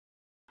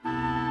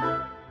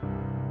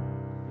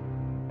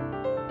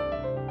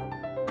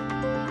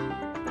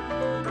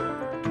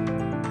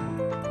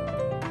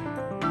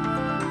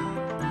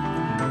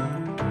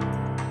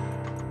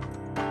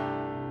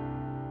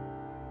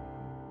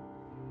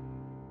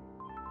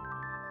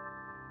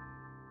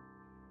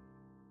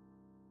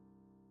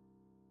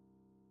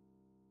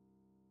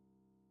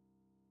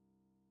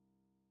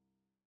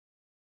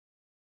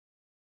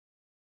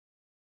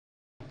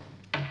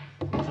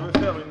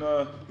faire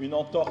une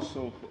entorse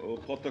au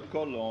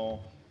protocole en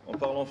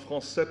parlant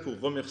français pour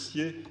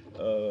remercier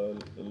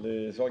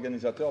les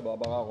organisateurs,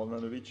 Barbara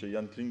Romanowicz et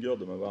Jan Klinger,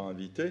 de m'avoir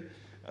invité.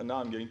 And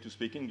now I'm going to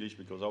speak English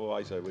because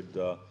otherwise I would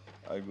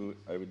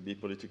be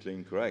politically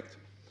incorrect.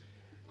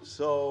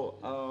 So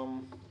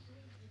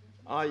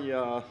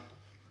I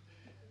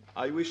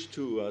wish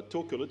to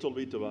talk a little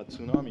bit about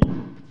Tsunami,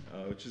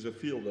 which is a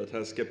field that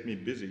has kept me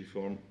busy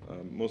for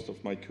most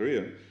of my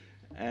career.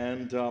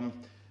 And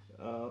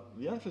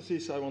the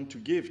emphasis I want to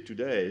give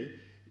today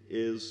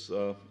is,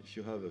 if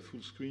you have a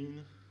full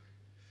screen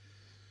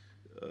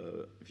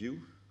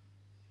view,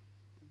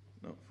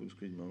 no, full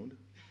screen mode.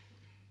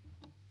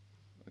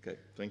 Okay,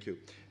 thank you.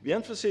 The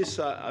emphasis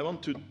I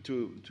want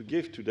to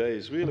give today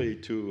is really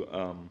to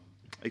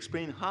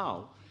explain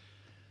how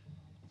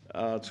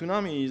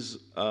tsunamis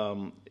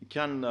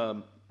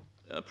can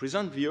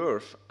present the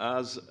Earth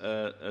as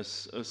a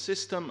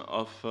system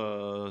of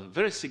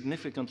very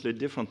significantly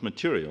different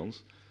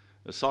materials,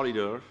 a solid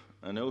Earth,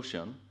 an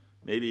ocean,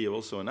 maybe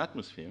also an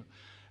atmosphere,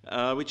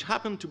 which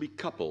happen to be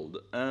coupled.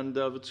 And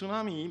the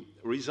tsunami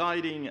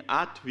residing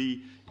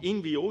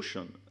in the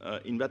ocean,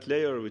 in that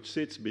layer which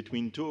sits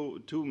between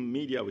two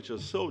media which are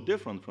so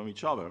different from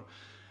each other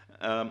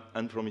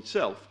and from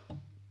itself,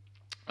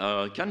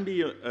 can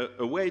be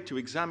a way to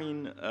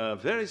examine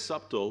very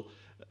subtle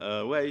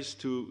ways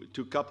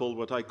to couple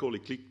what I call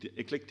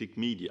eclectic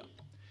media.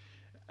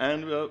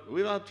 And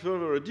without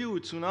further ado,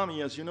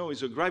 tsunami, as you know,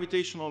 is a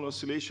gravitational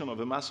oscillation of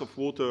a mass of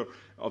water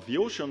of the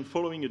ocean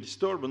following a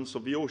disturbance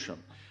of the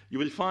ocean. You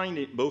will find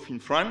it both in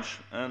French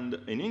and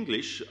in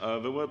English,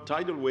 the word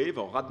tidal wave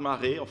or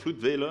Radmarée or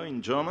Flutwelle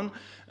in German.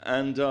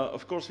 And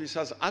of course, this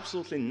has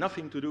absolutely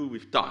nothing to do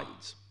with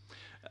tides.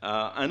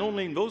 And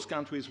only in those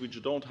countries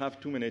which don't have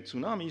too many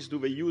tsunamis do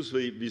they use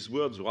these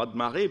words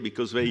Radmarée,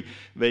 because they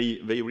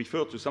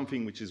refer to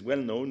something which is well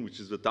known, which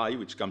is the tide,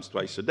 which comes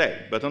twice a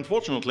day. But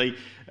unfortunately,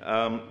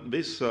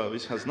 this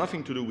has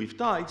nothing to do with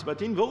tides.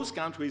 But in those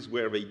countries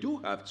where they do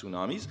have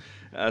tsunamis,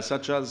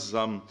 such as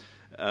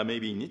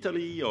maybe in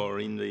Italy or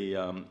in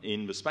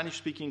the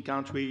Spanish-speaking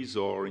countries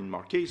or in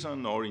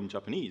Marquesan or in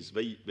Japanese,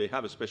 they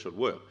have a special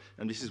word.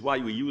 And this is why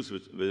we use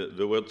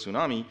the word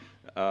tsunami,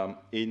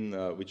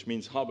 which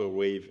means harbor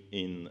wave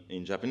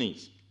in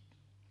Japanese.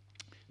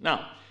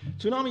 Now,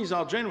 tsunamis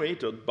are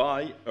generated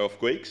by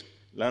earthquakes,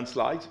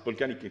 landslides,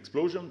 volcanic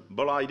explosion,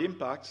 bolide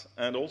impacts,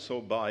 and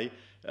also by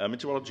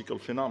meteorological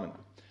phenomena.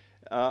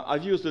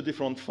 I've used a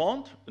different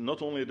font,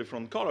 not only a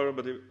different color,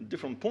 but a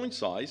different point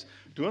size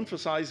to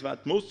emphasize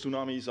that most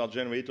tsunamis are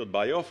generated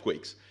by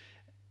earthquakes,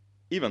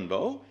 even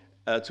though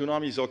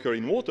tsunamis occur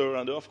in water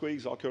and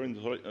earthquakes occur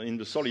in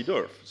the solid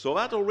earth. So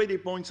that already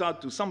points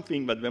out to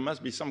something that there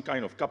must be some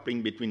kind of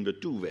coupling between the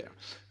two there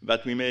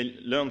that we may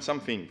learn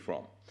something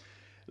from.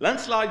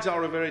 Landslides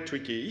are a very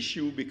tricky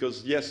issue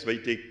because, yes, they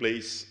take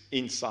place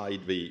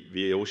inside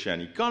the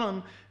oceanic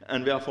column,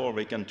 and therefore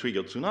they can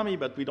trigger tsunami,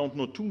 but we don't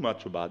know too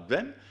much about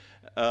them.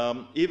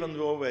 Even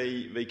though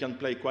they can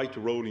play quite a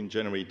role in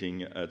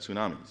generating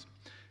tsunamis.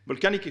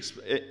 Volcanic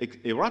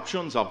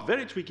eruptions are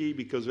very tricky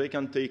because they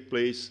can take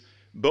place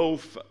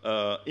both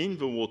in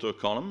the water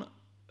column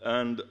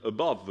and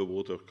above the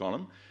water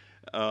column.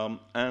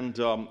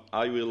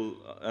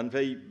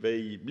 They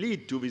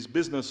lead to this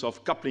business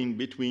of coupling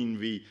between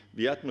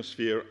the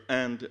atmosphere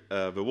and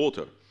the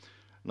water.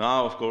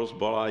 Now, of course,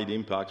 bolide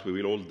impacts, we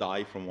will all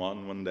die from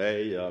one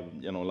day,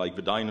 like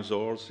the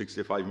dinosaurs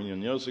 65 million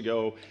years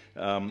ago.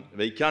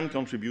 They can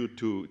contribute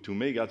to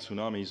mega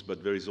tsunamis,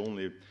 but there is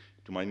only,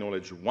 to my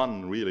knowledge,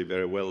 one really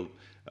very well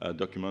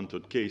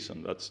documented case,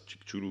 and that's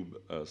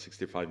Chicxulub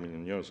 65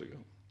 million years ago.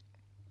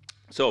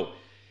 So,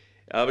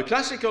 the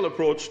classical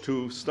approach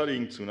to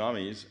studying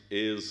tsunamis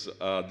is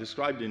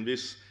described in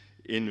this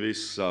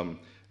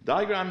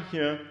diagram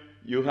here.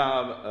 You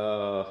have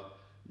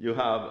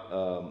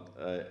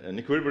an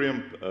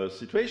equilibrium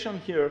situation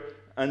here,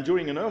 and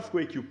during an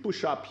earthquake you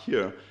push up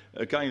here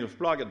a kind of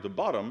plug at the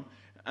bottom,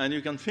 and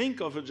you can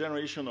think of a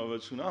generation of a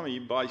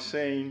tsunami by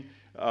saying,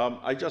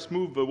 I just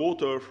move the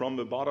water from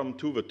the bottom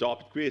to the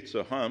top, it creates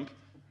a hump,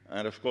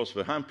 and of course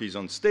the hump is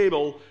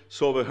unstable,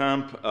 so the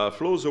hump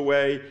flows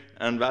away,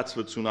 and that's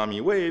the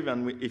tsunami wave,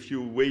 and if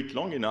you wait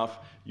long enough,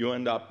 you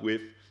end up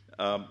with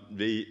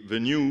the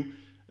new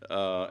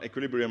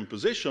equilibrium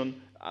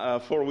position,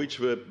 for which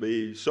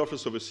the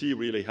surface of the sea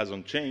really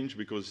hasn't changed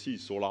because the sea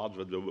is so large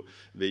that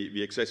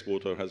the excess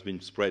water has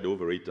been spread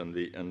over it and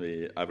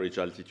the average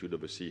altitude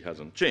of the sea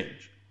hasn't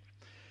changed.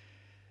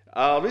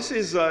 This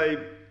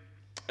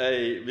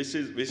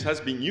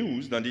has been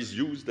used and is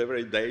used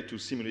every day to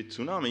simulate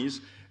tsunamis,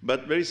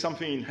 but there is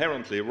something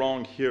inherently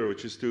wrong here,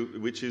 which is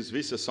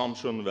this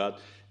assumption that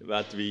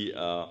the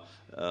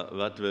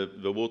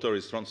water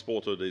is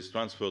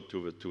transferred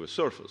to a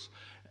surface.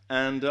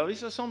 And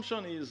this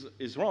assumption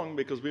is wrong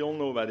because we all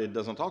know that it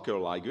doesn't occur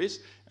like this,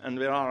 and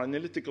there are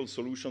analytical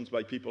solutions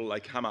by people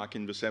like Hammack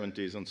in the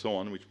 70s and so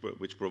on,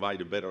 which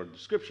provide a better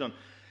description.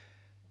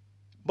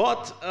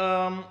 But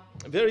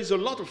there is a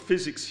lot of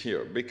physics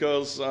here,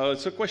 because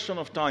it's a question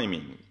of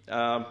timing.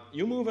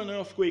 You move an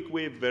earthquake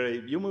wave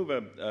you move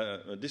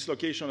a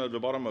dislocation at the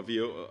bottom of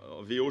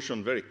the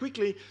ocean very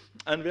quickly,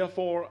 and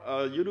therefore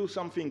you do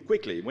something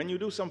quickly. When you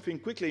do something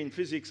quickly in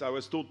physics, I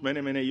was taught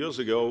many, many years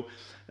ago,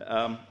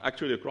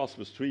 actually across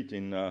the street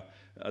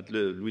at Le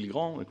Louis le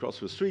Grand, across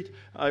the street,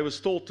 I was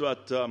taught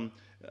that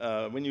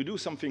when you do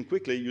something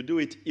quickly, you do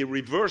it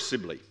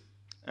irreversibly.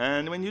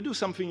 And when you do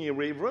something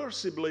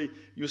irreversibly,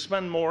 you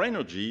spend more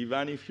energy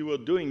than if you were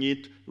doing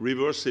it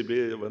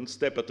reversibly, one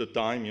step at a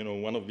time, you know,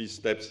 one of these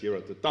steps here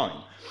at a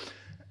time.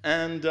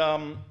 And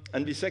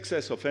this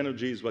excess of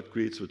energy is what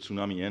creates the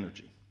tsunami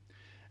energy.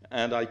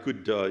 And I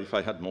could, if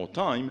I had more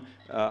time,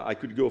 I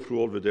could go through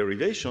all the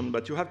derivation,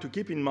 but you have to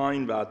keep in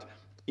mind that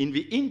in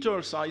the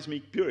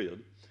interseismic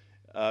period,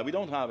 we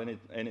don't have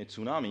any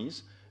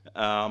tsunamis.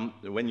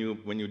 When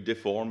you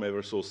deform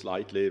ever so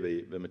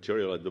slightly the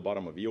material at the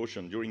bottom of the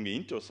ocean during the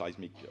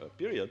interseismic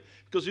period,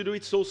 because you do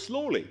it so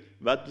slowly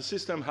that the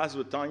system has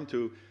the time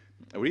to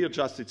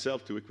readjust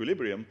itself to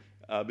equilibrium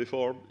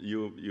before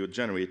you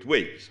generate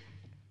waves.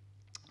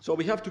 So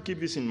we have to keep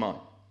this in mind.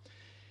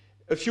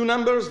 A few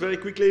numbers very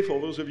quickly for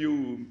those of you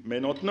who may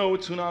not know.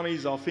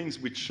 Tsunamis are things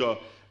which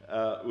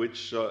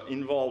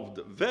involved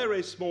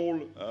very small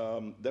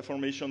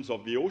deformations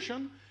of the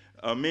ocean.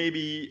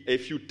 Maybe a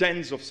few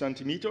tens of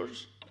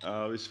centimeters,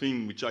 this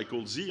thing which I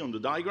call Z on the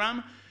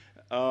diagram.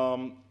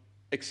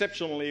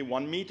 Exceptionally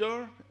 1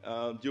 meter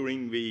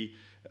during the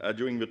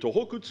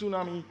Tohoku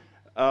tsunami.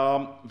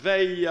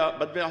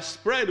 But they are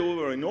spread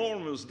over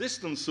enormous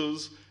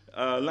distances.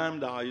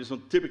 Lambda is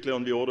typically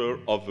on the order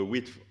of the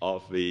width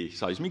of the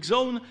seismic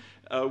zone,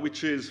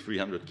 which is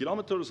 300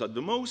 kilometers at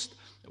the most,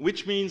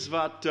 which means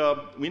that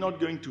we're not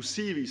going to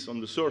see this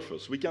on the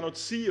surface. We cannot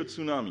see a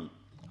tsunami.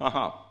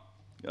 Haha.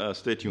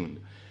 Stay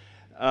tuned.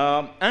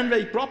 And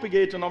they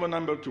propagate, another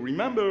number to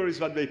remember is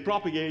that they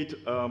propagate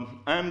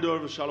under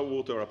the shallow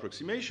water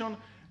approximation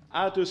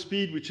at a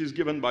speed which is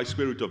given by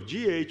square root of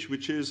GH,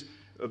 which is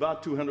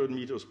about 200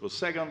 meters per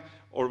second,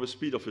 or the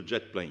speed of a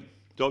jet plane.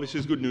 So this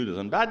is good news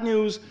and bad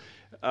news.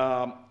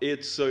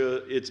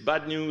 It's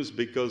bad news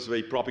because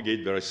they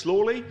propagate very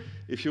slowly.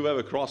 If you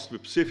ever cross the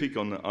Pacific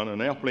on an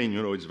airplane,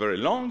 you know it's very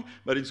long,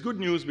 but it's good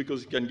news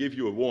because it can give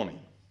you a warning.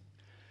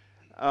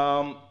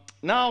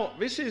 Now,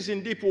 this is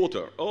in deep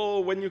water. Oh,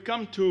 when you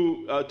come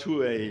to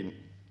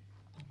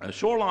a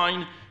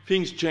shoreline,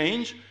 things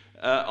change.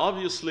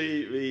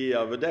 Obviously,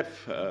 the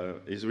depth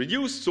is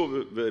reduced,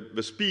 so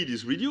the speed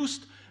is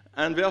reduced,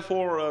 and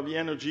therefore the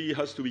energy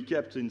has to be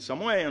kept in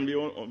some way, and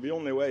the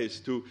only way is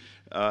to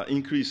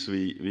increase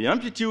the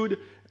amplitude,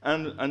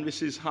 and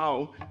this is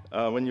how,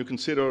 when you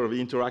consider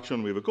the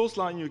interaction with the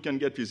coastline, you can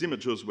get these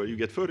images where you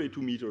get 32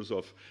 meters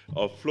of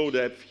flow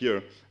depth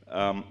here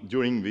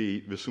during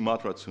the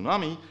Sumatra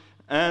tsunami.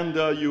 And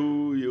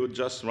you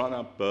just run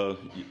up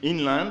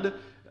inland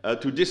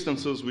to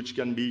distances which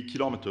can be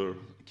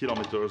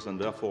kilometers, and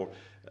therefore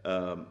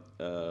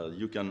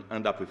you can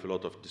end up with a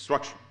lot of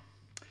destruction.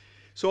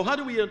 So how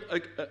do we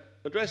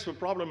address the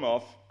problem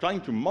of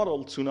trying to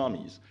model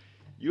tsunamis?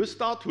 You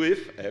start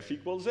with F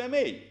equals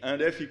ma,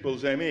 and F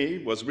equals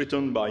ma was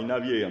written by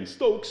Navier and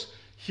Stokes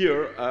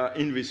here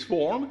in this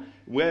form,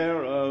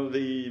 where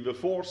the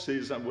force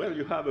is, well,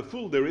 you have a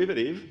full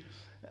derivative.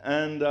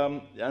 And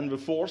the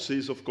force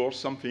is, of course,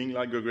 something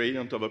like the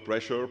gradient of a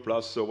pressure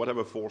plus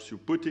whatever force you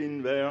put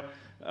in there,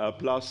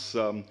 plus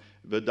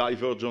the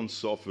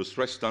divergence of the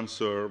stress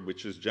tensor,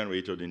 which is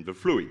generated in the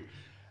fluid.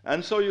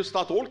 And so you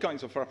start all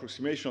kinds of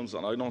approximations,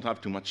 and I don't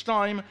have too much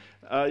time.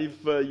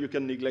 If you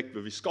can neglect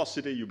the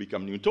viscosity, you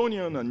become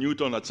Newtonian, and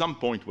Newton at some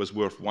point was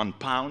worth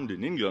 £1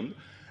 in England.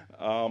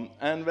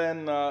 And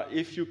then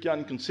if you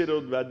can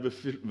consider that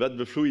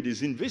the fluid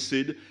is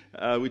inviscid,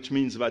 which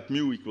means that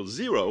mu equals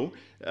 0,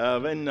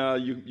 then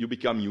you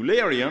become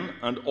Eulerian,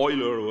 and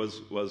Euler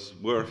was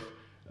worth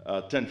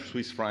 10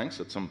 Swiss francs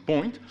at some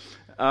point.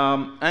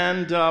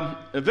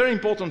 A very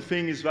important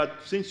thing is that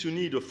since you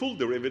need a full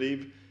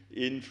derivative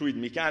in fluid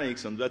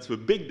mechanics, and that's the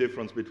big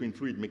difference between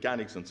fluid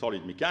mechanics and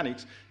solid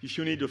mechanics, if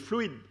you need a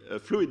full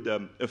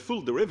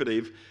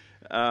derivative,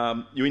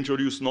 you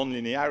introduce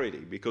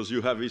nonlinearity, because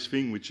you have this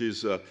thing which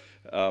is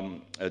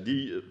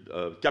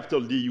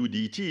capital du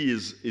dt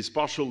is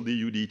partial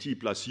du dt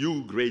plus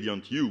u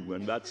gradient u,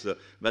 and that's a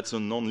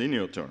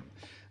nonlinear term,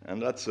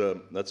 and that's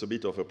a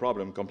bit of a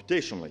problem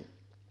computationally.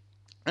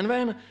 And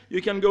then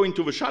you can go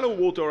into the shallow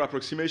water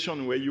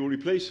approximation, where you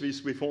replace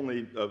this with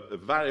only a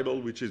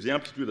variable, which is the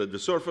amplitude at the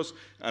surface,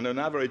 and an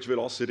average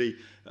velocity,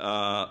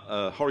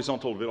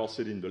 horizontal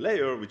velocity in the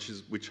layer,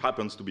 which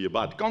happens to be a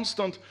bad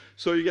constant.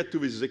 So you get to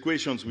these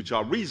equations which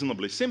are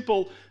reasonably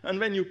simple,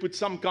 and then you put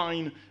some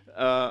kind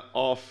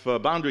of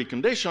boundary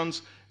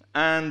conditions,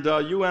 and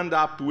you end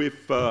up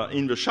with,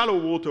 in the shallow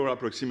water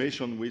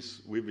approximation,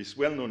 with this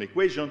well-known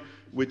equation,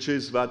 which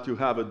is that you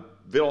have a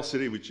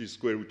velocity which is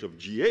square root of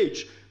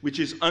gh, which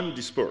is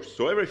undispersed.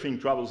 So everything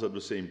travels at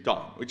the same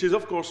time, which is,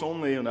 of course,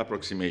 only an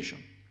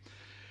approximation.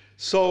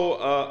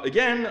 So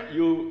again,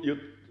 you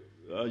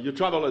you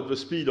travel at the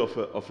speed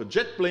of a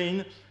jet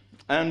plane,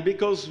 and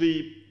because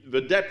the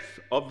depth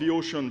of the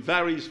ocean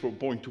varies from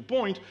point to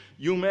point,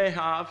 you may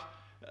have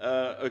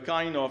a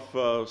kind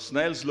of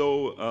Snell's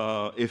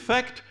law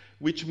effect,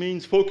 which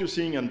means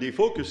focusing and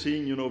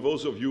defocusing. You know,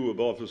 those of you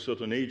above a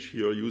certain age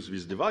here use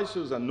these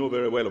devices and know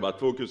very well about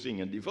focusing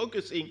and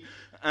defocusing,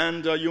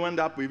 and you end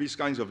up with these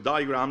kinds of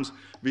diagrams.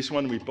 This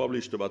one we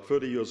published about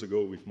 30 years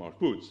ago with Mark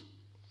Woods.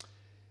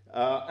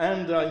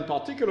 In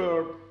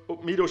particular,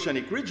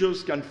 mid-oceanic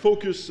ridges can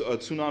focus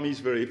tsunamis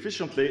very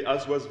efficiently,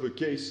 as was the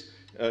case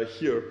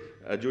here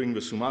during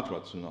the Sumatra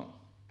tsunami.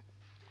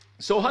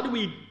 So how do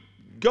we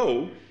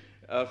go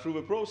through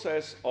the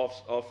process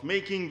of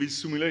making these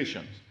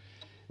simulations?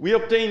 We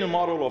obtain a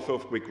model of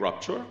earthquake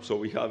rupture, so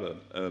we have a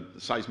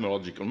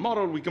seismological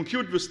model. We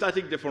compute the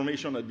static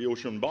deformation at the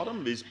ocean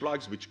bottom, these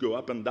plugs which go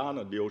up and down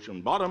at the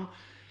ocean bottom.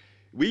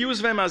 We use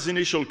them as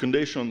initial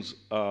conditions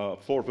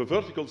for the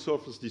vertical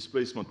surface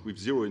displacement with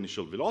zero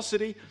initial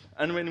velocity,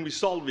 and when we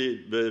solve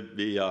the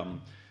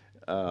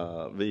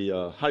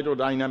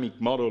hydrodynamic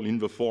model in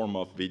the form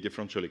of the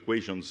differential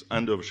equations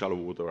under the shallow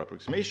water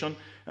approximation,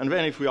 and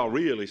then if we are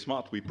really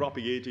smart, we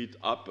propagate it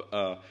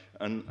up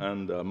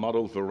and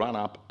model the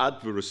run-up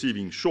at the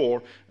receiving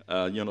shore,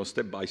 you know,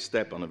 step by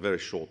step on a very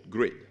short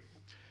grid.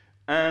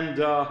 And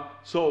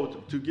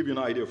so to give you an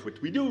idea of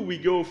what we do, we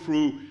go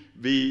through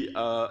the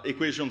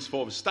equations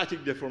for the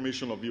static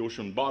deformation of the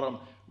ocean bottom,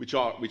 which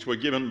were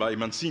given by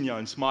Mancini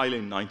and Smiley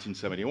in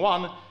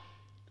 1971,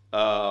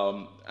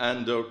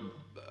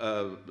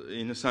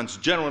 in a sense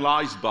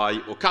generalized by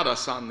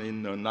Okada-san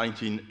in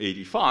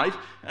 1985.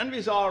 And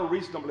these are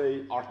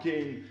reasonably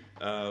arcane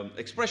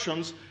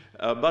expressions,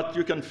 but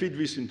you can feed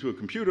this into a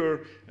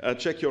computer,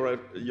 check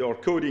your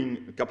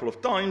coding a couple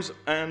of times,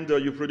 and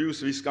you produce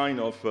this kind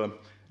of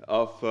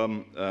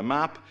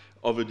map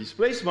of a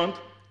displacement,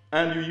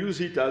 and you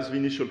use it as the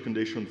initial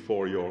condition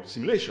for your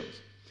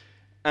simulations.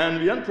 And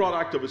the end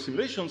product of the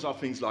simulations are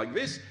things like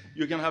this.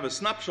 You can have a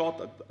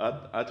snapshot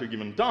at a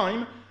given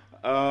time,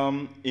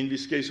 in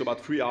this case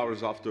about 3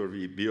 hours after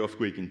the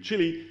earthquake in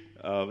Chile.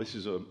 This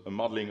is a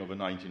modeling of a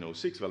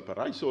 1906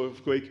 Valparaiso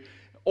earthquake.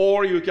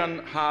 Or you can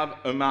have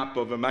a map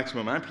of the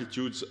maximum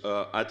amplitudes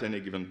at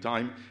any given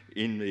time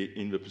in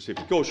the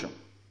Pacific Ocean.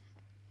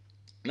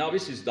 Now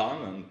this is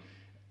done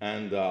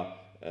and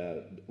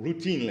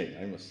routinely,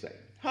 I must say.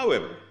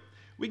 However,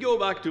 we go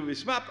back to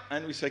this map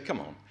and we say, come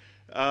on,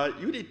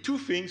 you did two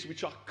things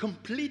which are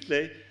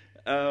completely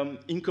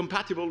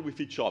incompatible with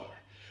each other.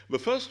 The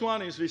first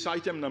one is this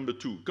item number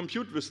 2,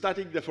 compute the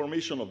static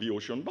deformation of the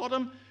ocean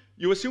bottom.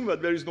 You assume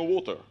that there is no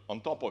water on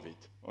top of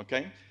it,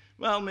 okay?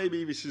 Well,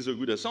 maybe this is a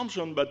good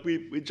assumption, but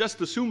we just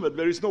assume that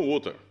there is no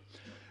water.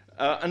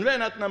 And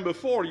then at number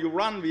 4, you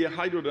run the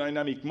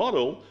hydrodynamic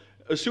model,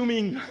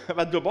 assuming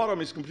that the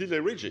bottom is completely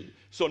rigid,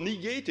 so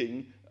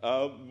negating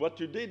what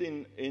you did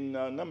in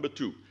number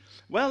 2.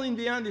 Well, in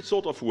the end, it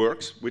sort of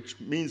works, which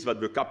means that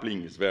the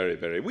coupling is very,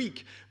 very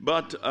weak,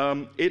 but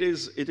it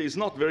is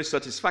not very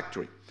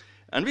satisfactory.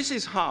 And this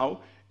is how,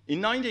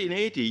 in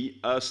 1980,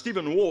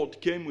 Stephen Ward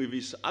came with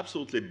this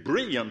absolutely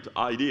brilliant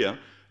idea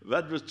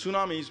that the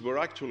tsunamis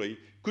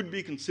could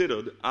be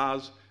considered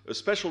as a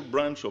special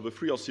branch of the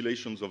free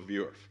oscillations of the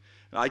Earth.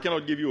 Now, I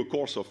cannot give you a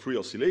course of free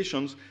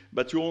oscillations,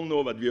 but you all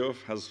know that the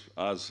Earth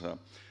has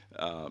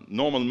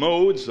normal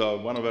modes.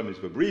 One of them is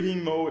the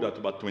breathing mode at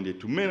about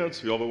 22 minutes.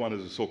 The other one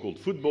is the so-called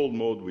football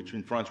mode, which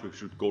in French we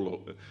should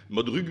call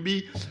mode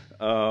rugby,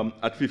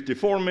 at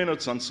 54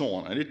 minutes, and so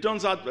on. And it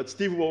turns out that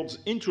Steve Ward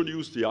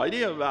introduced the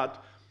idea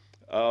that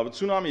the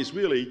tsunami is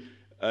really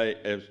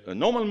a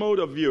normal mode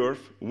of the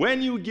Earth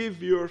when you give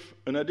the Earth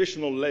an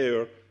additional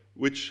layer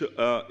which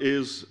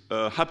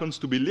happens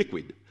to be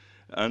liquid,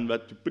 and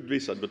that you put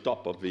this at the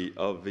top of the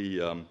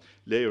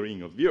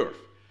layering of the Earth.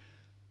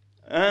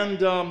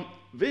 And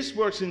this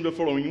works in the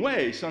following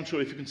way.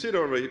 Essentially, if you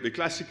consider the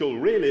classical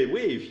Rayleigh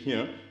wave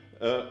here,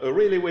 a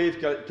Rayleigh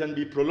wave can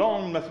be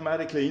prolonged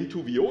mathematically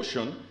into the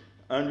ocean,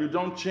 and you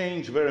don't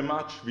change very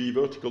much the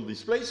vertical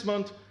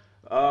displacement.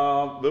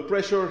 The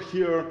pressure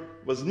here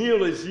was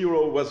nearly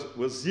zero,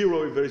 was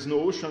zero if there is no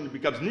ocean. It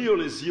becomes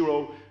nearly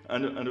zero,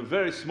 and a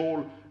very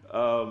small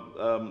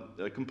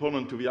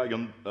component to the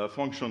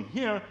eigenfunction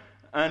here,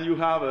 and you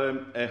have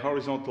a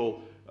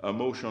horizontal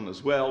motion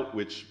as well,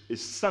 which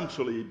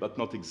essentially, but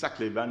not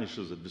exactly,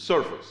 vanishes at the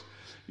surface.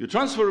 You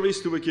transfer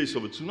this to the case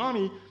of a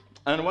tsunami,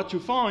 and what you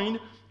find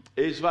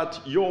is that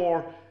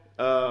your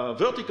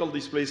vertical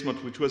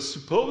displacement, which was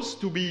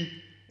supposed to be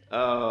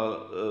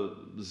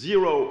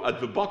zero at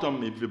the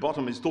bottom, if the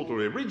bottom is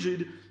totally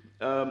rigid,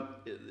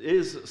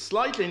 is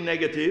slightly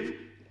negative.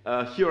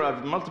 Here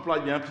I've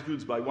multiplied the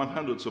amplitudes by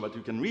 100 so that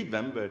you can read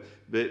them.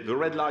 The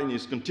red line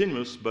is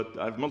continuous, but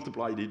I've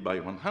multiplied it by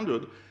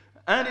 100,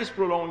 and is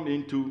prolonged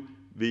into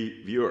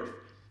the Earth.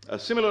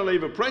 Similarly,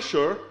 the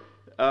pressure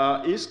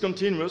is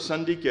continuous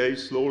and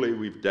decays slowly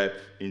with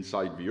depth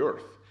inside the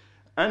Earth.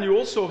 And you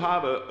also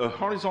have a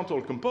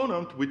horizontal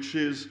component which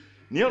is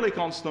nearly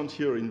constant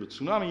here in the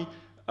tsunami,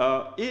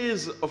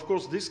 is, of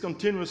course,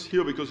 discontinuous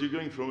here because you're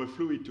going from a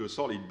fluid to a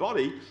solid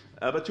body,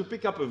 but you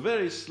pick up a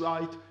very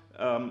slight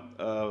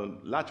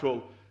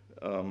lateral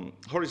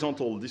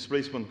horizontal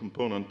displacement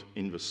component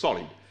in the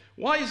solid.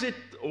 Why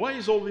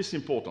is all this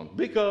important?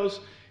 Because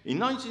in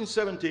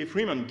 1970,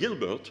 Freeman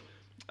Gilbert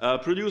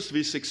produced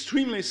this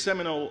extremely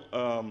seminal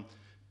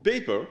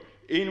paper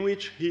in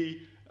which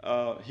he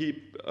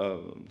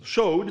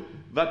showed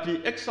that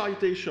the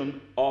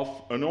excitation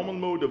of a normal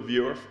mode of the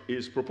Earth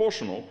is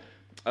proportional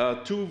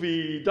to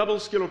the double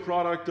scalar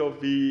product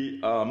of the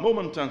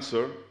moment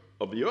tensor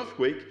of the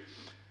earthquake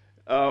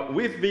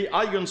with the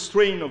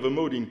eigenstrain of the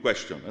mode in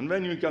question. And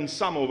then you can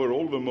sum over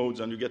all the modes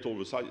and you get all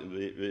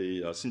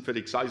the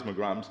synthetic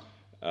seismograms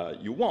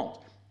you want.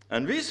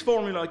 And this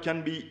formula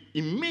can be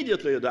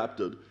immediately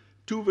adapted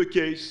to the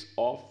case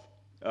of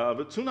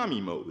the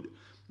tsunami mode.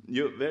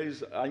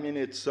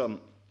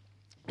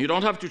 You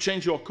don't have to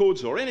change your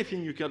codes or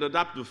anything. You can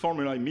adapt the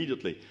formula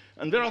immediately.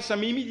 And there are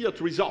some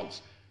immediate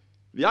results.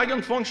 The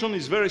eigenfunction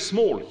is very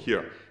small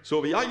here.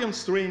 So the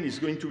eigenstrain is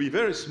going to be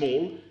very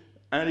small.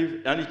 And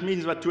it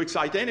means that to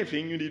excite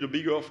anything, you need a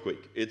big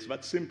earthquake. It's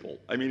that simple.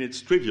 I mean, it's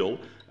trivial,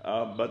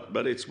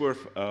 but it's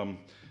worth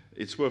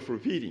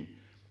repeating.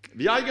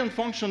 The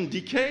eigenfunction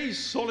decays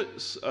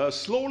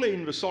slowly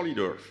in the solid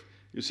Earth.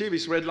 You see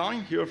this red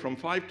line here from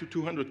 5 to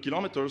 200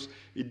 kilometers,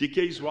 it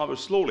decays rather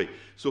slowly.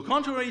 So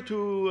contrary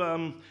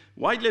to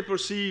widely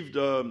perceived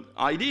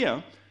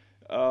idea,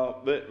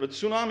 the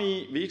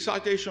tsunami, the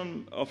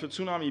excitation of a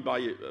tsunami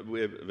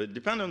with the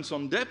dependence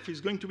on depth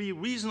is going to be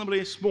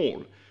reasonably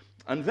small.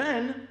 And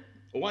then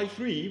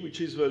Y3,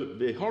 which is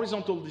the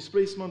horizontal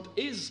displacement,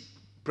 is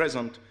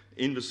present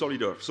in the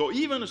solid Earth. So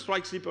even a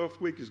strike-slip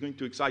earthquake is going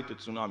to excite a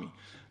tsunami.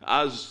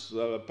 As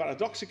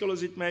paradoxical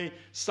as it may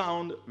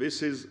sound,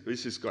 this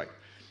is correct.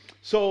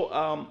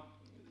 So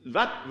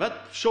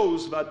that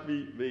shows that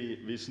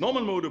this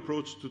normal mode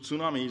approach to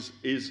tsunamis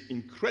is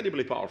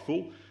incredibly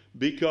powerful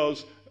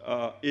because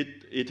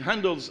it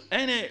handles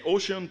any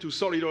ocean to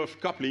solid Earth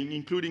coupling,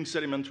 including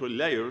sedimentary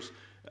layers.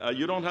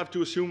 You don't have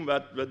to assume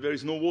that there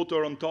is no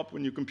water on top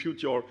when you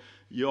compute your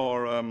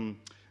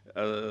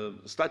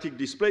static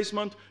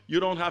displacement. You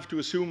don't have to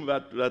assume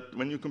that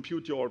when you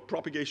compute your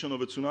propagation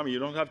of a tsunami, you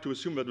don't have to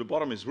assume that the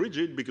bottom is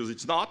rigid, because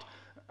it's not.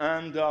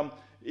 And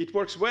it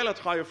works well at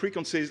higher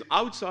frequencies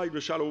outside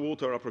the shallow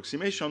water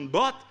approximation,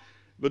 but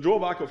the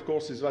drawback, of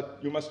course, is that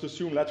you must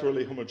assume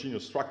laterally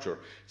homogeneous structure.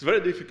 It's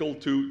very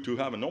difficult to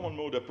have a normal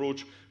mode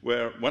approach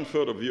where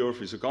 1/3 of the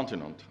Earth is a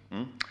continent.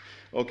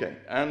 Okay,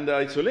 and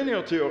it's a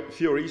linear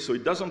theory, so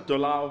it doesn't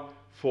allow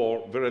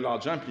for very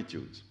large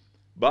amplitudes.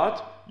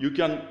 But you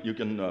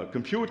can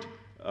compute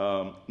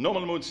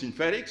normal mode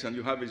synthetics, and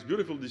you have this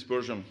beautiful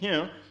dispersion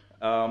here,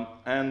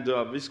 and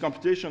this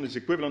computation is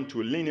equivalent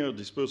to a linear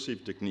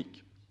dispersive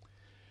technique.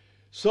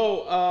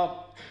 So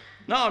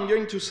now I'm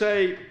going to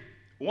say,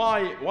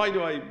 why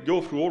do I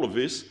go through all of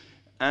this,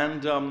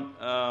 and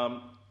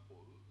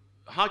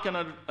how can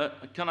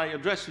I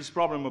address this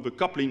problem of the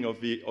coupling of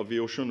the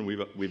ocean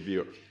with the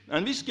Earth?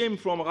 And this came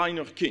from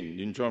Rainer Kind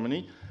in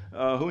Germany,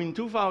 who in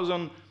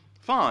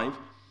 2005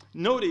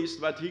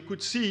 noticed that he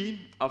could see,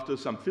 after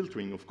some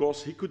filtering, of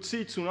course, he could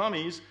see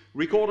tsunamis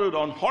recorded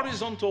on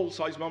horizontal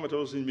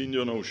seismometers in the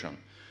Indian Ocean.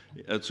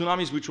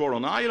 Tsunamis which were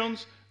on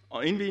islands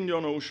in the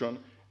Indian Ocean,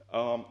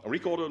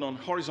 recorded on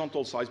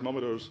horizontal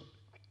seismometers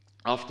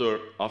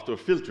after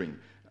filtering.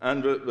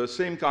 And the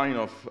same kind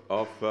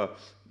of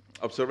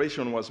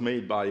observation was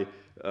made by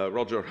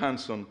Roger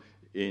Hansen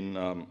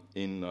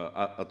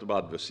at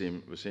about the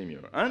same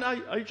year. And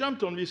I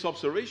jumped on this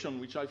observation,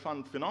 which I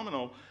found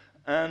phenomenal,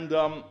 and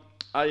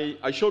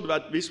I showed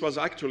that this was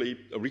actually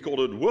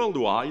recorded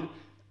worldwide,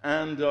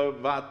 and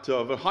that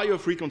the higher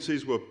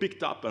frequencies were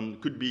picked up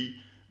and could be,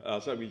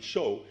 as I will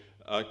show,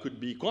 could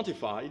be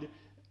quantified,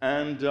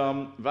 and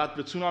that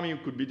the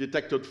tsunami could be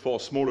detected for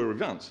smaller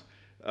events.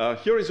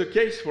 Here is a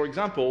case, for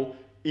example,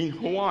 in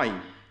Hawaii.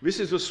 This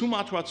is a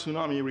Sumatra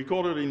tsunami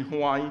recorded in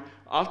Hawaii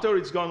after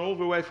it's gone all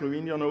the way through the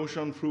Indian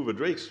Ocean, through the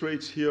Drake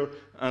Straits here,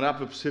 and up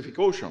the Pacific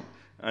Ocean.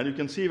 And you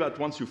can see that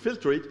once you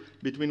filter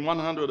it, between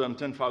 100 and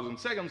 10,000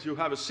 seconds, you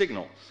have a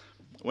signal.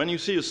 When you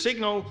see a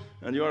signal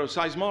and you're a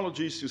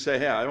seismologist, you say,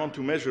 hey, I want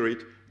to measure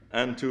it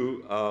and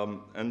to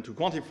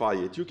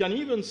quantify it. You can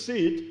even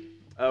see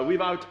it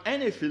without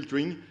any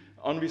filtering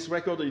on this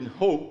record in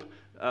Hope,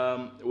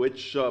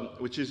 which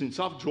is in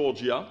South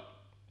Georgia.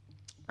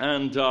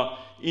 And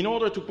in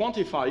order to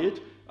quantify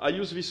it, I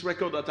use this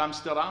record at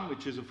Amsterdam,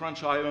 which is a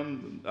French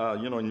island,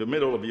 in the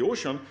middle of the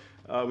ocean,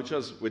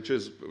 which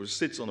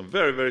sits on a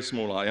very, very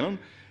small island.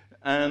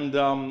 And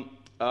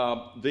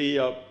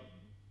the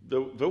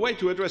way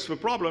to address the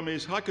problem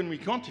is, how can we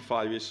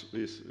quantify this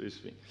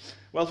thing?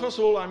 Well, first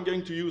of all, I'm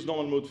going to use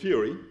normal mode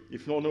theory,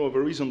 if for no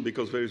other reason,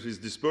 because there is this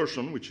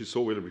dispersion, which is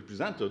so well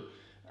represented.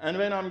 And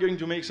then I'm going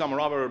to make some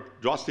rather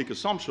drastic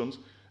assumptions.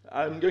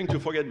 I'm going to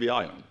forget the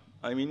island.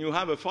 I mean, you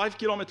have a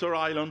 5-kilometer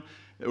island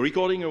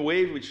recording a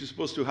wave which is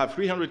supposed to have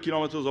 300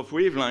 kilometers of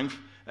wavelength,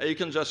 and you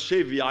can just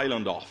shave the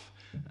island off.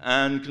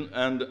 and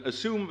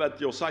assume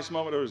that your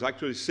seismometer is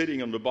actually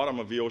sitting on the bottom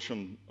of the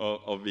ocean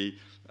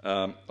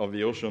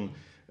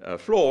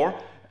floor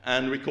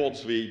and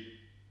records the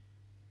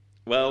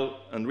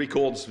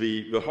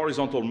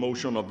horizontal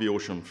motion of the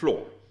ocean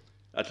floor,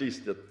 at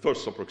least the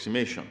first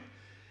approximation.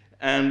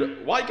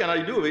 And why can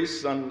I do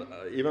this? And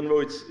even though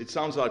it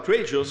sounds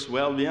outrageous,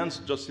 well, the end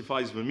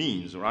justifies the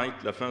means, right?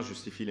 La fin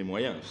justifie les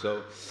moyens.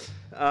 So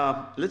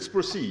let's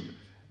proceed.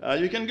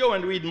 You can go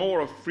and read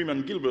more of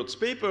Freeman Gilbert's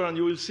paper, and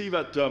you will see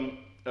that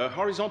a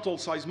horizontal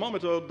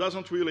seismometer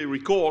doesn't really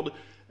record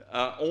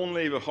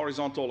only the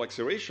horizontal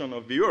acceleration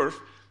of the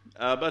Earth,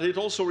 but it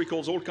also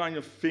records all kinds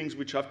of things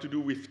which have to do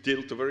with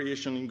tilt,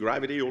 variation in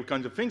gravity, all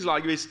kinds of things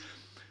like this.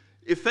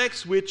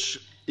 Effects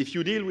which, if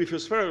you deal with a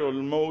spherical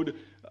mode,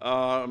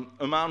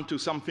 amount to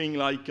something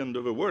like,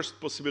 under the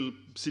worst possible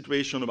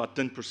situation, about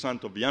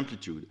 10% of the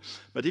amplitude.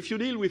 But if you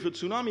deal with the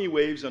tsunami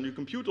waves and you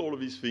compute all of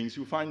these things,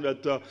 you find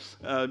that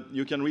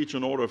you can reach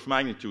an order of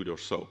magnitude or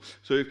so.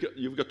 So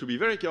you've got to be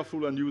very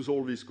careful and use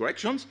all these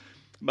corrections.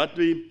 But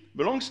the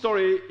long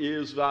story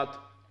is that,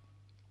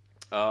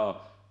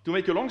 to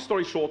make a long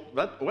story short,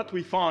 what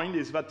we find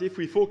is that if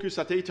we focus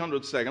at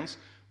 800 seconds,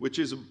 which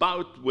is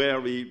about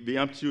where the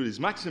amplitude is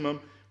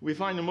maximum, we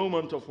find a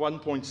moment of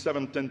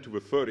 1.710 to the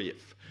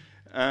 30th.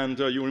 And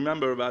you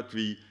remember that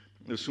the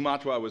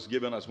Sumatra was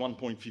given as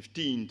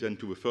 1.15, 10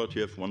 to the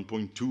 30th,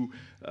 1.2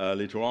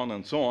 later on,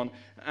 and so on.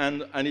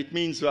 And it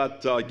means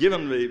that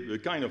given the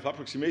kind of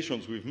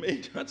approximations we've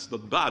made, that's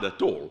not bad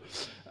at all.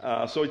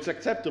 So it's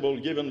acceptable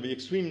given the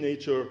extreme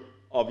nature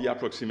of the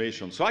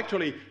approximation. So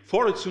actually,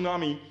 for a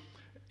tsunami,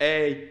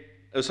 a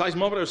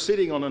seismometer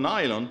sitting on an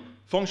island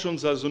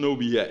functions as an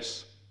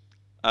OBS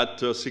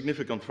at a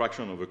significant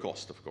fraction of the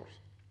cost, of course.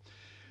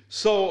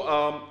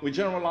 So we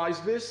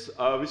generalize this.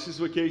 This is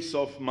the case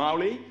of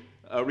Maule,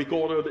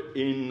 recorded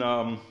in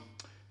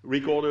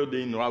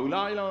Raoul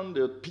Island,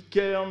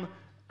 Pitcairn,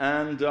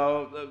 and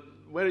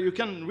where you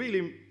can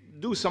really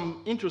do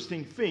some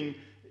interesting thing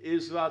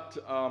is that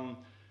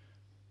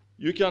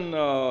you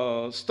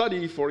can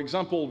study, for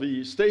example,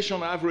 the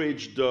station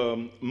averaged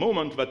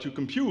moment that you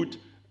compute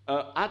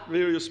at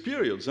various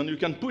periods, and you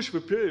can push the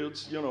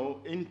periods,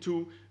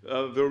 into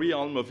the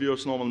realm of the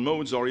Earth's normal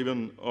modes, or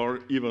even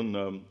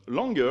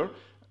longer,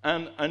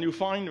 and you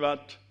find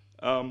that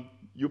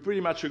you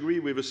pretty much agree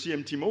with the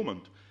CMT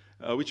moment,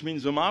 which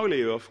means the Maule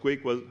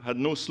earthquake had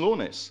no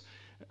slowness,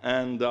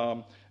 and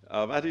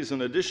that is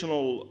an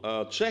additional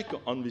check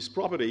on this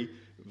property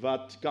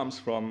that comes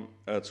from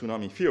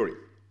tsunami theory.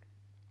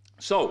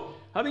 So,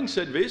 having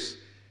said this,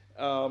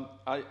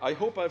 I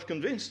hope I've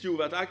convinced you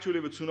that actually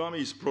the tsunami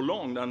is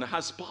prolonged and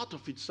has part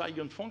of its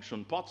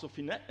eigenfunction, parts of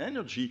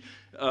energy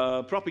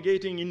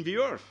propagating in the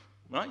Earth,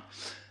 right?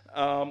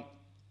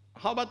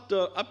 How about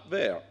up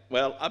there?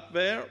 Well, up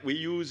there we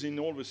use in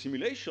all the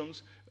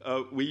simulations,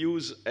 we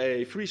use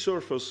a free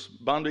surface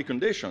boundary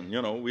condition,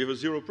 with a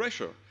zero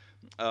pressure.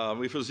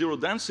 With a zero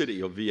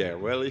density of the air.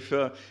 Well,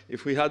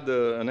 if we had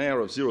an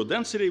air of zero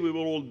density, we would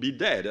all be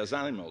dead as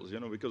animals,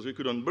 because we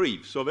couldn't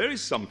breathe. So there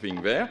is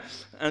something there,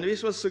 and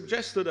this was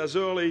suggested as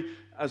early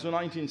as the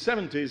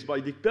 1970s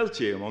by Dick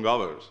Peltier, among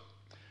others.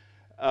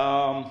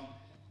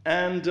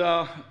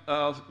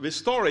 The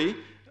story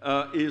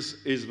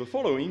is the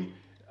following: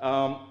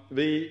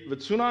 the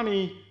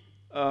tsunami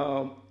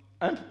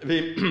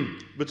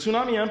the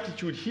tsunami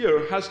amplitude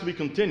here has to be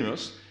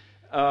continuous,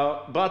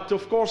 but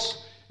of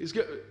course,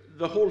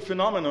 the whole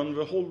phenomenon,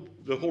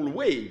 the whole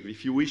wave,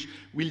 if you wish,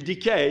 will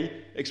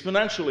decay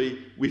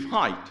exponentially with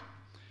height.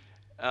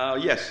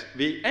 Yes,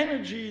 the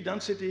energy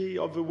density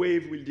of the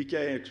wave will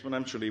decay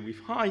exponentially with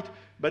height,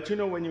 but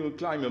when you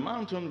climb a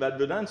mountain, that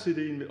the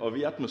density of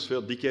the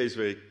atmosphere decays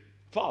very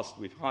fast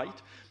with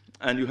height,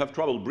 and you have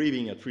trouble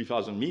breathing at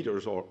 3,000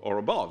 meters or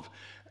above.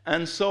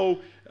 And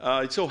so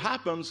it so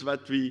happens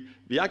that the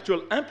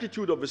actual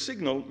amplitude of the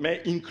signal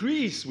may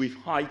increase with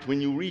height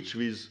when you reach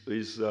these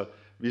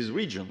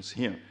regions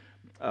here,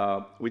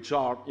 which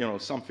are,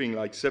 something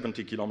like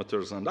 70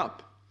 kilometers and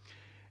up.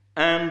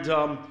 And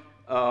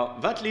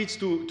that leads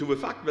to the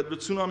fact that the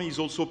tsunami is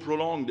also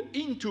prolonged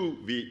into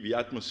the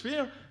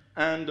atmosphere,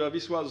 and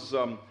this was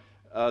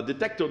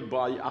detected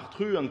by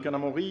Artru and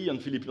Kanamori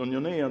and Philippe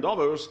Lognonnet and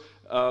others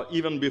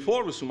even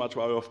before the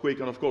Sumatra earthquake,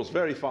 and of course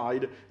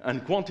verified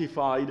and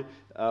quantified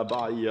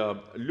by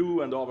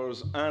Lou and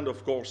others, and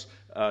of course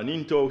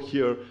Ninto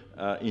here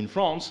in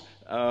France,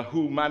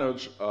 who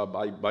managed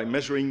by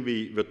measuring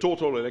the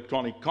total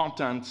electronic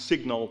content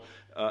signal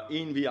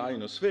in the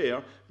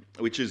ionosphere,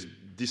 which is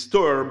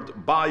disturbed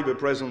by the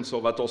presence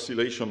of that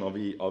oscillation of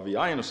the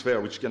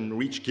ionosphere, which can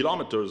reach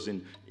kilometers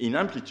in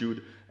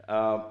amplitude.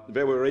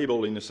 They were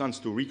able, in a sense,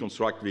 to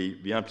reconstruct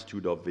the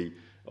amplitude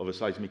of a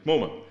seismic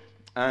moment.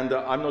 And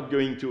I'm not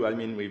going to,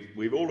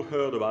 we've all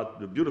heard about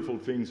the beautiful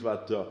things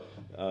that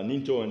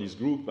Ninto and his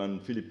group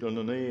and Philippe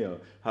Lognonnet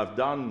have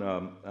done,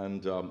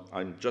 and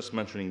I'm just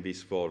mentioning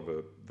this for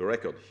the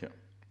record here.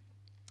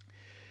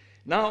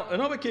 Now,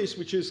 another case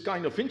which is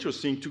kind of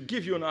interesting to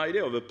give you an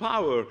idea of the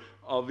power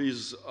of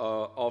this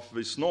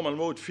normal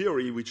mode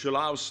theory, which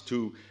allows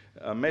to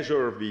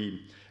measure the,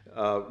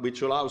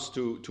 which allows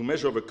to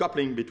measure the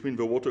coupling between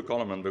the water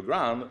column and the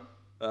ground,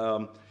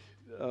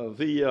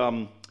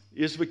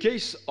 is the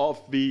case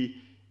of the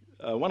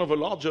one of the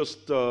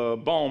largest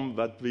bombs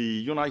that the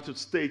United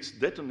States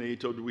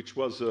detonated, which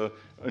was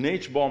an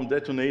H-bomb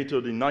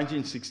detonated in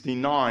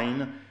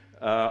 1969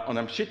 on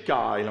Amchitka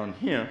Island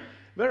here.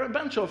 There were a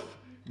bunch of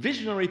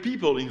visionary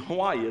people in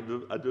Hawaii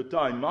at the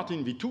time,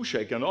 Martin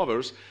Vitushek and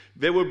others.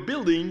 They were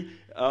building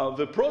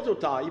the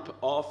prototype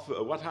of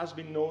what has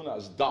been known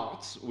as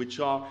DARTs, which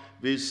are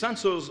these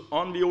sensors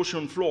on the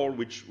ocean floor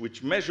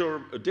which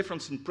measure a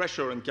difference in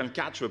pressure and can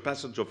catch the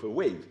passage of a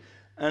wave.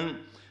 And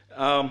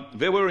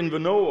they were in the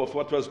know of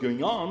what was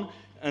going on,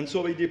 and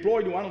so they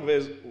deployed one of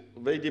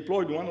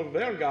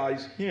their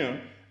guys here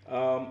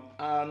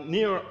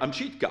near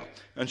Amchitka.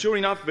 And sure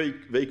enough,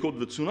 they caught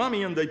the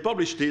tsunami, and they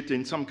published it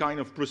in some kind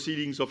of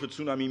proceedings of a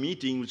tsunami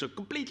meeting, which are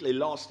completely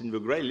lost in the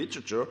gray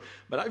literature.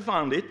 But I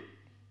found it.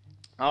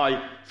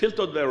 I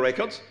filtered their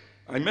records.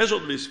 I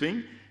measured this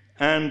thing,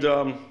 and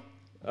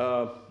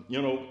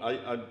you know,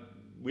 I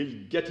will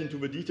get into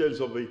the details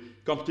of the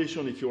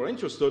computation if you're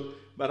interested.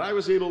 But I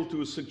was able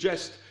to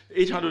suggest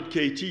 800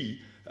 kT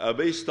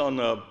based on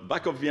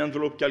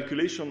back-of-the-envelope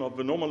calculation of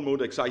the normal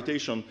mode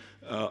excitation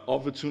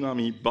of the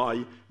tsunami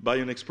by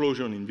an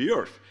explosion in the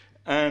Earth.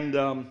 And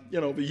you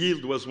know, the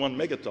yield was 1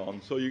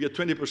 megaton, so you get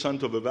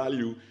 20% of the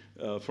value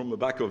from the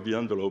back of the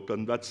envelope,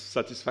 and that's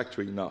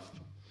satisfactory enough.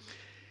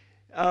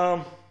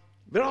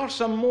 There are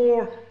some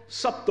more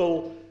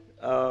subtle,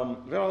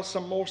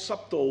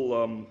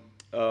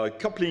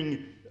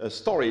 coupling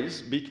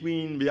stories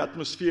between the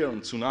atmosphere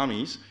and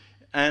tsunamis.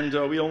 And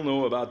we all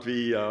know about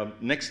the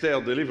next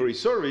air delivery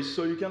service,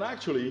 so you can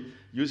actually,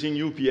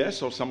 using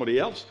UPS or somebody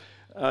else,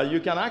 you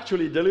can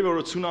actually deliver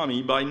a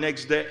tsunami by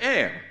next day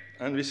air.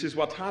 And this is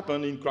what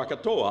happened in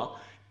Krakatoa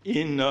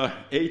in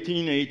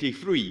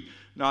 1883.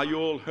 Now, you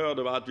all heard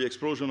about the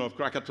explosion of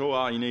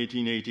Krakatoa in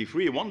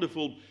 1883, a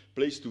wonderful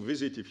place to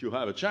visit if you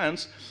have a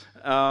chance.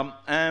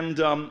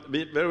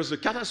 There was a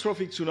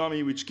catastrophic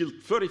tsunami which killed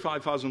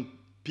 35,000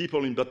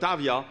 people in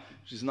Batavia,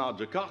 which is now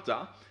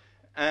Jakarta.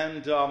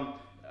 And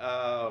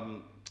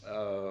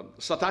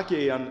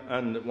Satake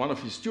and one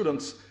of his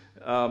students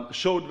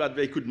showed that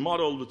they could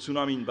model the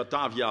tsunami in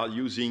Batavia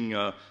using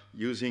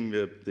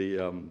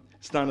the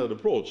standard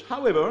approach.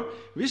 However,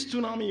 this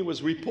tsunami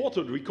was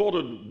recorded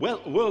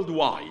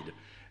worldwide,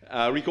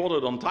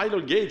 recorded on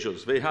tidal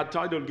gauges. They had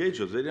tidal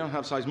gauges. They didn't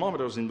have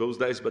seismometers in those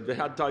days, but they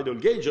had tidal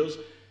gauges.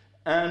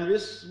 And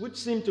this would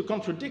seem to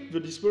contradict the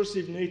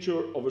dispersive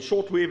nature of the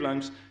short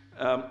wavelengths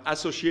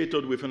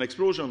associated with an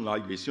explosion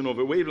like this. You know,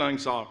 the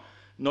wavelengths are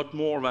not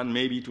more than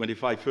maybe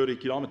 25, 30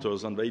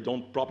 kilometers, and they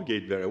don't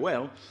propagate very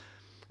well.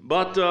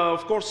 But,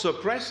 of course,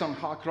 press and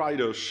Hawk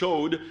Rider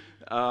showed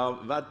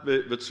that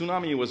the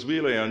tsunami was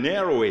really an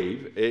air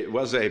wave. It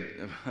was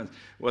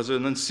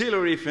an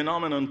ancillary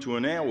phenomenon to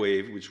an air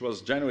wave, which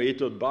was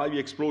generated by the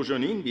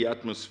explosion in the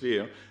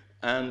atmosphere,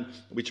 and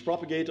which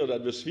propagated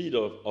at the speed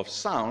of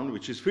sound,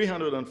 which is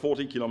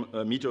 340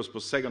 kilometers per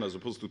second as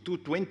opposed to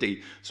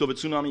 220. So the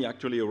tsunami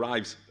actually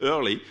arrives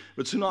early.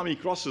 The tsunami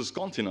crosses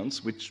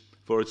continents, which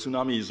for a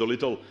tsunami is a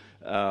little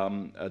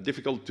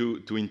difficult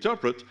to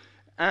interpret.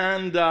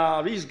 And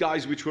these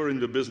guys, which were in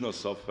the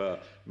business of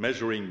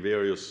measuring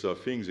various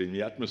things in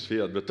the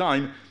atmosphere at the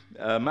time,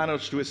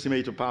 managed to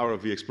estimate the power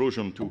of the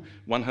explosion to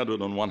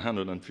 100 and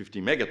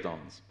 150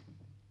 megatons.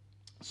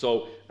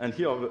 So, and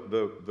here are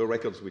the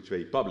records which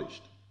they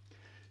published.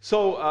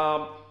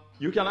 So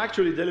you can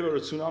actually deliver a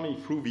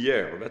tsunami through the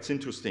air. That's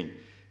interesting.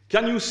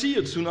 Can you see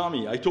a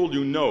tsunami? I told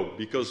you no,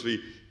 because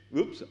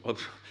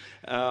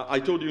I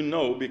told you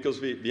no, because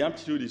the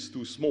amplitude is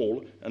too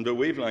small and the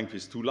wavelength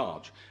is too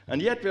large.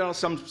 And yet there are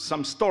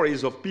some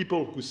stories of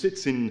people who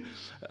sit in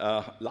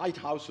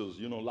lighthouses,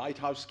 you know,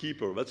 lighthouse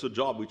keeper. That's a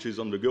job which is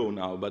on the go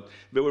now. But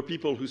there were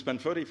people who spent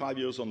 35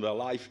 years of their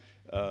life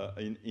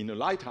in a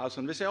lighthouse,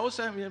 and they say, oh,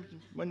 Sam,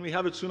 when we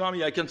have a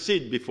tsunami, I can see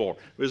it before.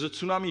 There's a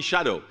tsunami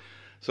shadow.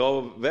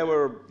 So they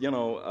were, you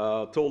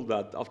know, told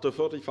that after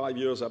 35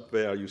 years up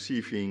there, you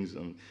see things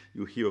and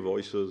you hear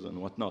voices and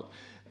whatnot.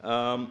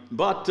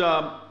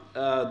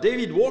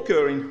 David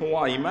Walker in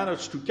Hawaii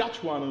managed to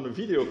catch one on a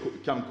video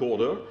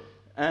camcorder,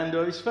 and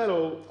his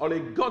fellow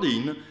Oleg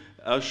Godin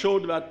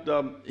showed that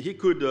he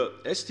could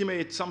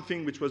estimate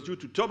something which was due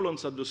to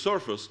turbulence at the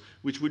surface,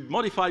 which would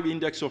modify the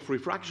index of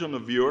refraction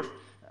of the Earth,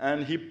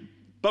 and he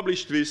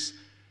published this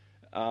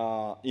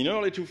in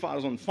early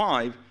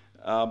 2005,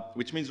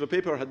 which means the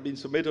paper had been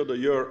submitted a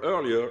year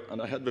earlier, and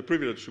I had the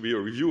privilege to be a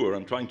reviewer,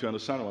 and trying to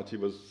understand what he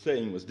was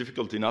saying was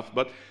difficult enough.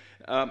 But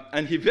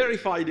and he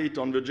verified it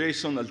on the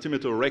JSON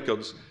altimeter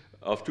records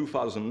of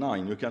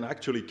 2009. You can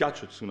actually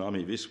catch a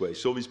tsunami this way.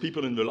 So these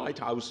people in the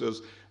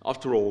lighthouses,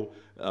 after all,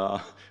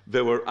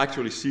 they were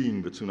actually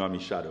seeing the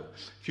tsunami shadow.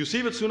 If you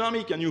see the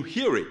tsunami, can you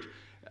hear it?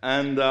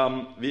 And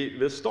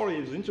the story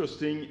is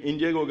interesting. In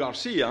Diego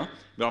Garcia,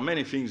 there are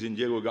many things in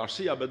Diego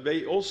Garcia, but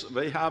they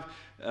have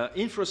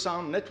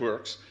infrasound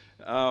networks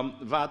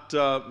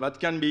that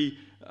can be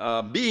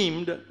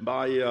beamed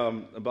by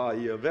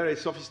very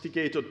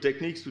sophisticated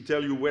techniques to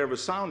tell you where the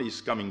sound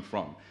is coming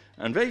from.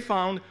 And they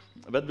found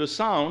that the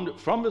sound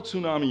from the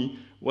tsunami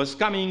was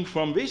coming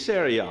from this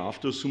area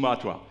after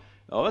Sumatra.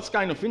 That's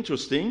kind of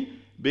interesting,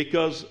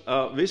 because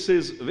this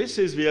is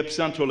the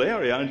epicentral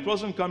area, and it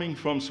wasn't coming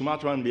from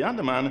Sumatra and the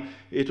Andaman,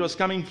 it was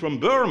coming from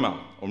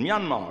Burma, or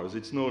Myanmar, as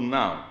it's known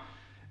now.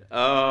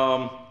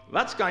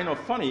 That's kind of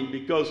funny,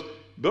 because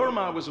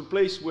Burma was a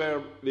place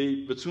where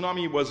the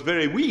tsunami was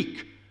very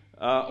weak,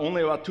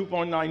 only about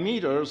 2.9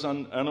 meters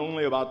and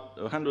only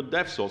about 100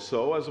 depths or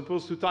so, as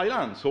opposed to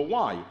Thailand. So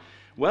why?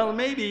 Well,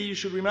 maybe you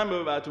should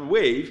remember that a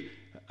wave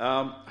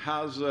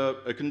has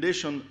a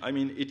condition, I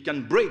mean, it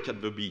can break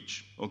at the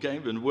beach, okay?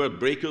 When the word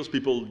breakers,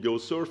 people go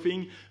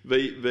surfing,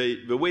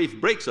 the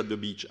wave breaks at the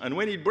beach. And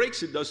when it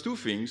breaks, it does two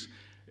things.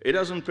 It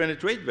doesn't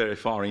penetrate very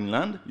far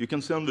inland. You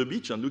can stay on the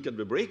beach and look at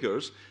the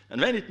breakers,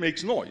 and then it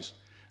makes noise.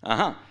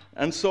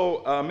 And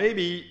so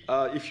maybe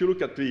if you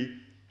look at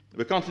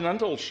the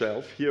continental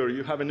shelf, here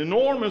you have an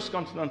enormous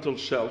continental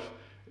shelf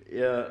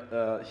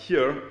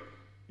here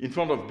in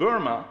front of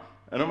Burma,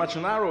 and a much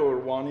narrower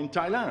one in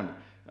Thailand.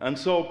 And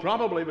so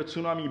probably the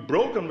tsunami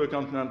broke on the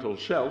continental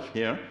shelf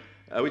here,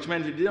 which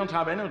meant it didn't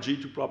have energy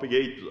to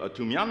propagate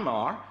to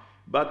Myanmar,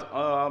 but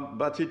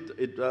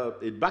it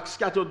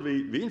backscattered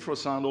the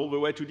infrasound all the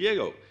way to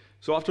Diego.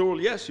 So after all,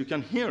 yes, you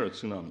can hear a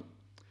tsunami.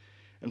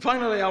 And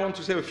finally, I want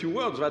to say a few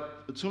words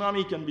that the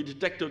tsunami can be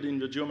detected in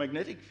the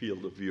geomagnetic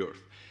field of the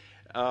Earth.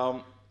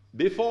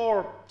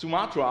 Before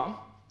Sumatra,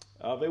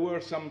 there were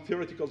some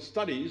theoretical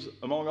studies,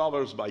 among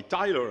others by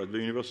Tyler at the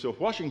University of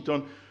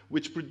Washington,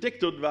 which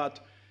predicted that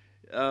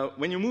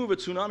when you move a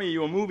tsunami,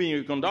 you're moving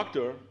a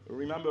conductor.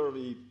 Remember,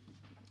 the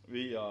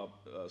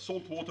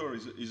salt water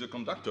is a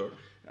conductor,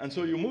 and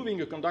so you're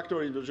moving a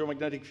conductor in the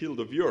geomagnetic field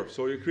of the Earth.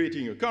 So you're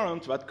creating a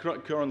current. That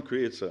current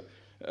creates a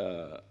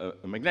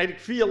magnetic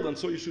field, and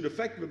so you should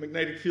affect the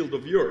magnetic field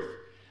of the Earth.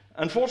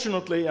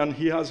 Unfortunately, and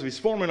he has this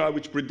formula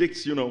which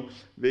predicts, you know,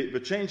 the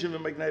change in the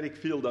magnetic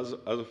field as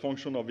a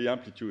function of the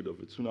amplitude of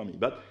the tsunami.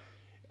 But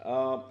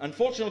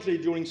unfortunately,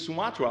 during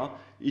Sumatra,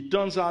 it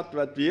turns out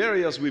that the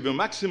areas with the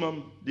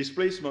maximum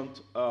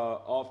displacement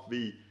of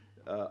the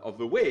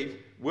wave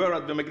were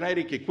at the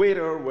magnetic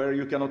equator, where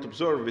you cannot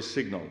observe this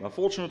signal.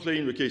 Unfortunately,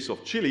 in the case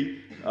of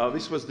Chile,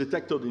 this was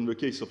detected in the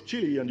case of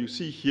Chile, and you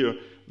see here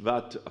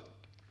that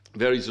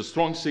there is a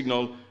strong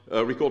signal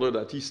recorded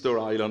at Easter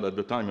Island at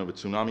the time of the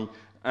tsunami.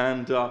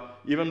 And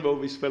even though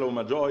this fellow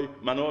Manoy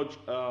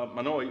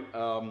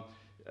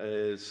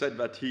said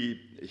that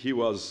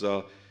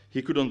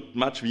he couldn't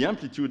match the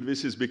amplitude,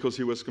 this is because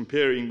he was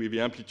comparing with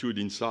the amplitude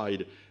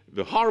inside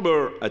the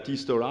harbor at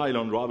Easter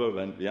Island rather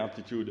than the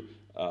amplitude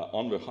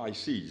on the high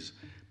seas.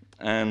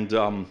 And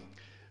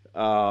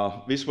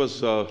this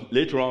was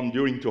later on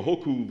during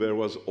Tohoku, there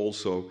was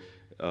also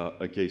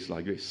a case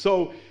like this.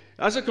 So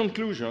as a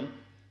conclusion,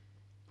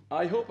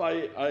 I hope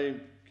I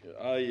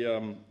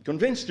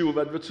convinced you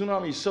that the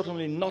tsunami is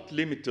certainly not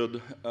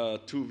limited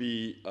to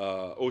the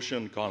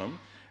ocean column.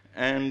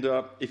 And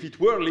if it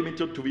were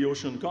limited to the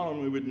ocean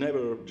column, we would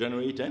never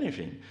generate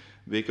anything,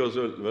 because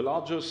the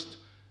largest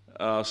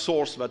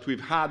source that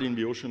we've had in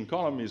the ocean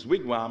column is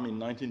Wigwam in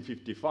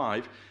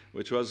 1955,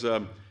 which was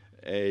a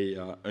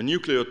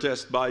nuclear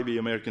test by the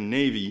American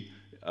Navy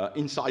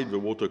inside the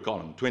water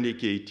column, 20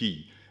 KT.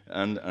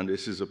 And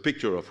this is a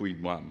picture of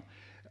Wigwam.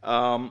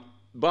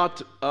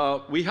 But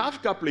we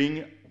have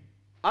coupling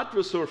at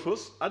the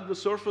surface. At the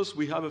surface,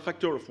 we have a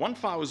factor of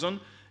 1,000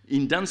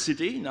 in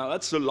density. Now,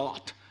 that's a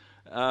lot.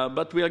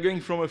 But we are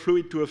going from a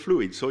fluid to a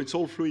fluid. So it's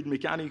all fluid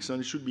mechanics, and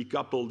it should be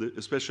coupled,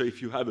 especially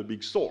if you have a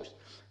big source.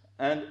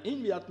 And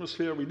in the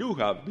atmosphere, we do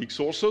have big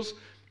sources.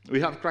 We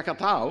have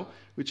Krakatau,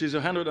 which is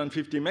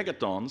 150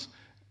 megatons.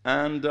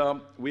 And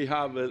we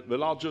have the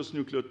largest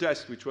nuclear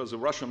test, which was a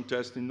Russian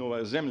test in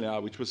Novaya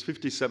Zemlya, which was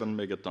 57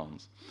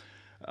 megatons.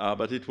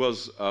 But it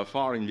was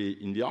far in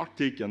the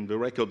Arctic, and the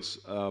records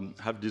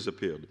have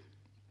disappeared.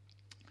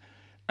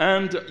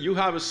 And you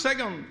have a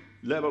second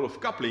level of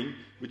coupling,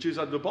 which is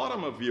at the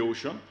bottom of the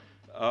ocean,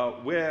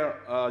 where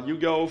you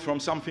go from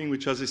something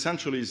which has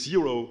essentially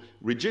zero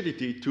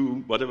rigidity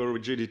to whatever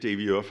rigidity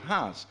the Earth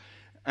has.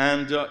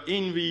 And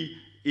in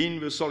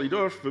the solid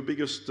Earth, the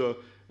biggest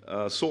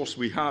source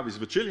we have is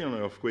the Chilean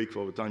earthquake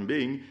for the time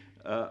being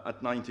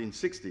at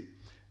 1960.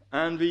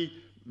 And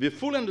the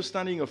full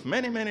understanding of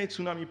many, many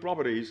tsunami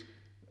properties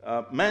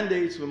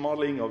mandates the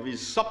modeling of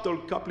these subtle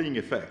coupling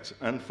effects.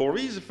 And for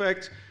these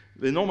effects,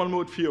 the normal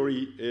mode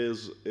theory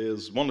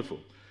is wonderful.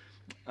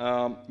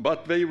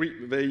 But they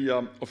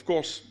of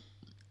course,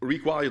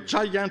 require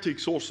gigantic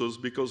sources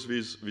because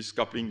this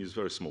coupling is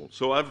very small.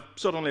 So I've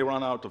certainly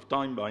run out of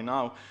time by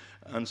now,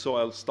 and so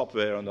I'll stop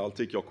there and I'll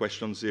take your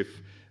questions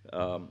if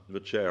the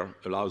chair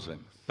allows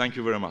them. Thank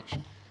you very much.